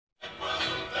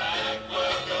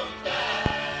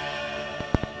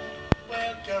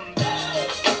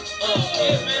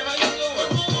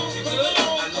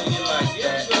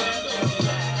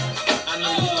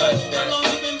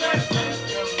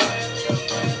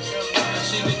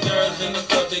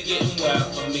they getting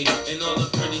wild for me. And all the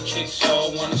pretty chicks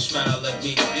all wanna smile at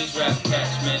me. These rap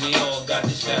cats, man, they all got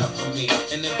this style for me.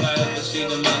 And if I ever see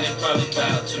them, man, they probably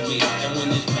bow to me. And when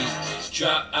this beat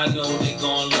drop, I know they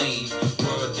gon' lean.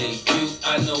 World debut,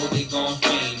 I know they gon'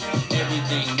 fiend.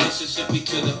 Everything Mississippi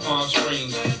to the Palm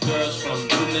Springs. Girls from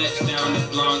brunettes down to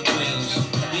blonde queens.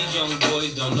 These young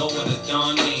boys don't know what a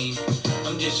Don mean.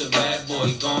 I'm just a bad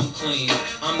boy gone clean.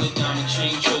 I'm the diamond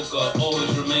chain choker,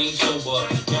 always remain sober.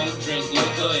 Don't drink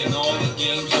liquor and all the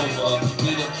game's over.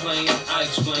 Need a plane, I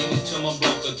explained it to my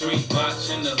broker. 3 box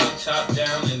in the hood, top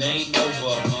down, and ain't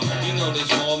over. You know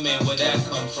there's more, man, where that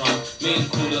come from? Me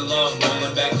and Kuda Love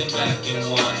rolling back to back in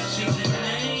one. See the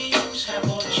names have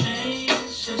all changed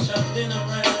since I've been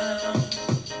around,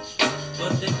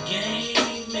 but the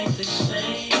game ain't the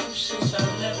same since I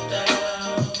left out.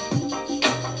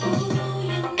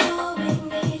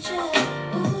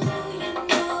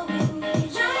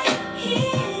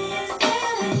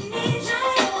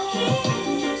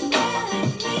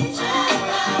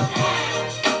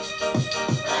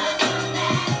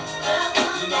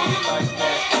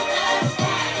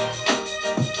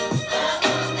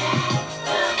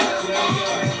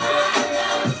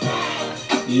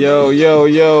 Yo, yo,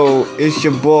 yo, it's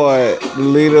your boy,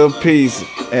 Leader of Peace,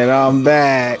 and I'm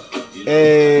back.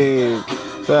 Hey,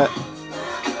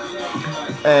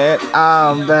 and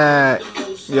I'm back.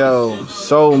 Yo,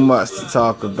 so much to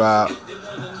talk about.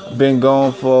 Been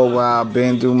gone for a while,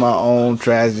 been through my own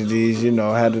tragedies,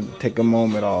 had to take a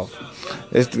moment off.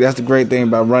 That's the great thing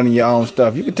about running your own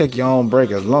stuff. You can take your own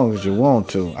break as long as you want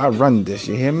to. I run this,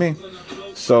 you hear me?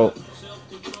 So,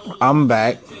 I'm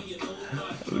back.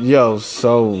 Yo,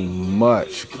 so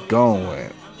much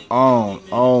going on.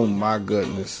 Oh my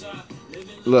goodness.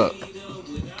 Look,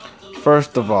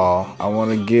 first of all, I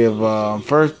want to give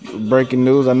first breaking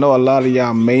news. I know a lot of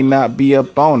y'all may not be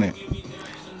up on it.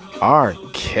 R.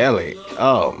 Kelly,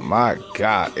 oh my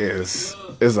God, is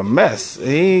a mess.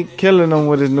 He ain't killing them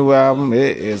with his new album.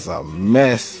 It is a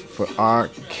mess for R.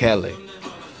 Kelly.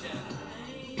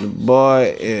 The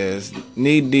boy is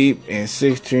knee deep in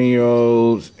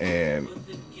 16-year-olds, and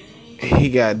he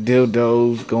got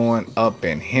dildos going up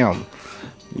in him.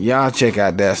 Y'all check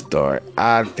out that story.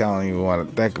 I don't even want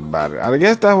to think about it. I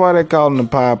guess that's why they call him the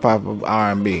Pied Piper of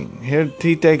R&B. Here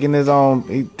he taking his own.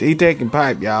 He taking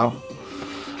pipe, y'all.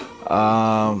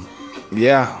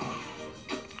 Yeah.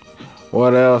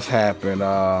 What else happened?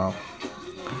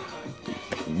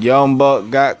 Young Buck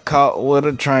got caught with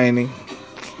a tranny.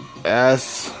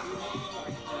 That's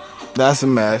a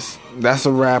mess. That's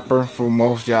a rapper. For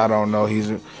most y'all don't know,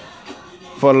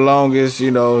 for the longest,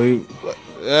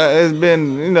 it's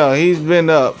been, he's been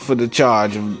up for the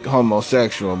charge of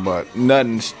homosexual, but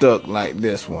nothing stuck like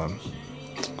this one.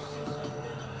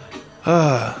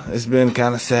 It's been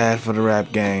kind of sad for the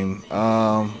rap game.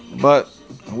 But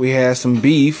we had some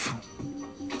beef,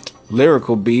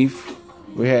 lyrical beef.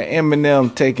 We had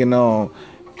Eminem taking on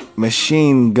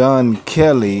Machine Gun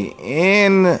Kelly,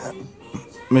 and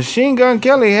Machine Gun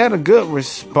Kelly had a good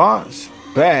response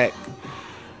back.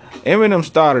 Eminem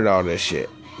started all this shit.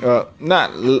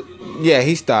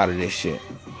 He started this shit.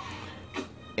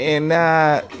 And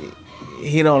now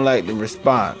he don't like the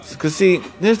response. Cause see,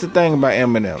 here's the thing about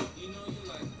Eminem.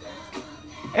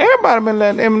 Everybody been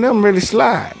letting Eminem really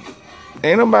slide.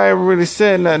 Ain't nobody ever really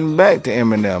said nothing back to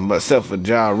Eminem, but except for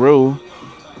Ja Rule.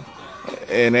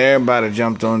 And everybody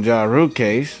jumped on Ja Rule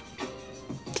case.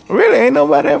 Really, ain't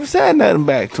nobody ever said nothing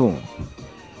back to him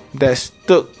that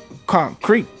stuck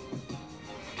concrete.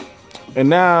 And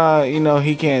now,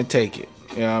 he can't take it.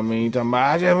 You know what I mean? He's talking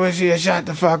about, I just wish he had shut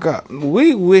the fuck up.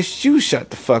 We wished you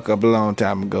shut the fuck up a long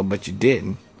time ago, but you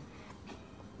didn't.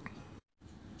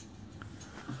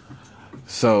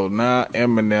 So now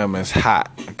Eminem is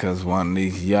hot because one of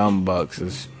these young bucks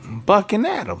is bucking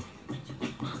at him.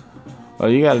 Well,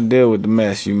 you got to deal with the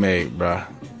mess you made, bruh.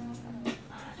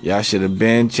 Y'all should have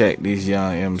been checked these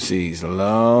young MCs a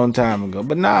long time ago.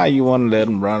 But now you want to let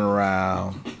them run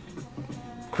around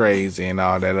crazy and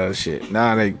all that other shit.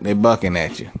 Now they bucking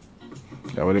at you.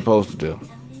 That's what they supposed to do.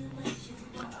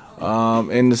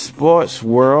 In the sports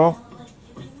world,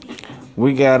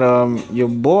 we got your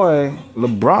boy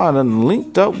LeBron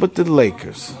linked up with the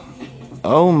Lakers.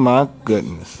 Oh my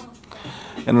goodness.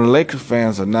 And the Lakers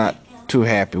fans are not too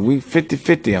happy. We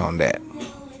 50-50 on that.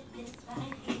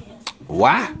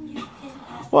 Why?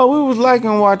 Well, we was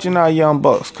liking watching our young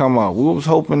bucks come up. We was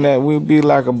hoping that we'd be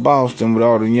like a Boston with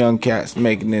all the young cats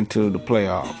making it into the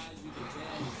playoffs.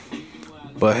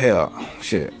 But hell,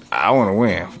 shit, I want to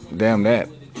win. Damn that.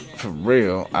 For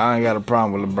real, I ain't got a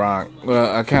problem with LeBron.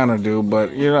 Well, I kind of do,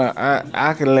 but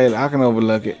I can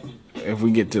overlook it if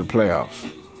we get to the playoffs.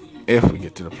 if we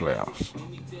get to the playoffs.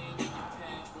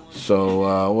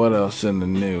 So, what else in the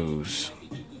news?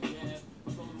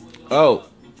 Oh,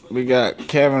 we got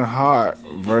Kevin Hart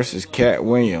versus Cat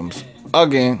Williams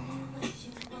again.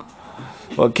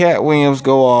 Well, Cat Williams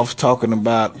go off talking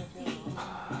about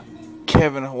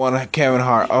one of Kevin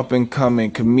Hart up and coming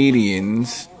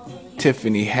comedians,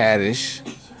 Tiffany Haddish,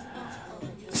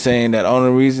 saying that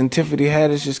only reason Tiffany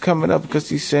Haddish is coming up because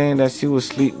he's saying that she would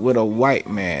sleep with a white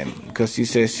man because he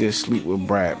says she'll sleep with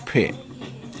Brad Pitt.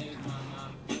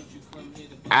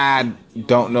 I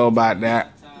don't know about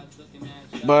that,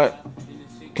 but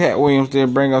Cat Williams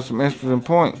did bring up some interesting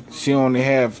points. She only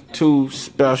have 2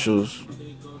 specials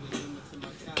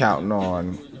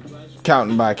counting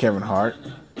by Kevin Hart.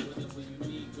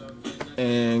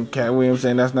 And Cat Williams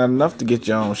saying that's not enough to get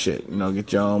your own shit.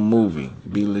 Get your own movie.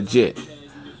 Be legit.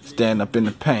 Stand up in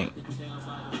the paint.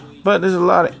 But there's a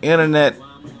lot of internet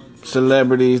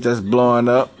celebrities that's blowing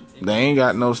up. They ain't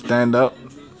got no stand up.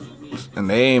 And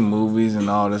they ain't movies and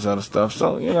all this other stuff.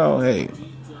 So, hey,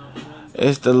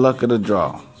 it's the luck of the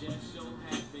draw.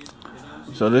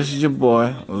 So this is your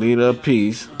boy, Leader of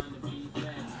Peace.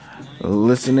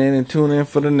 Listen in and tune in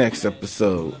for the next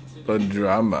episode of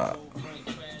Drama.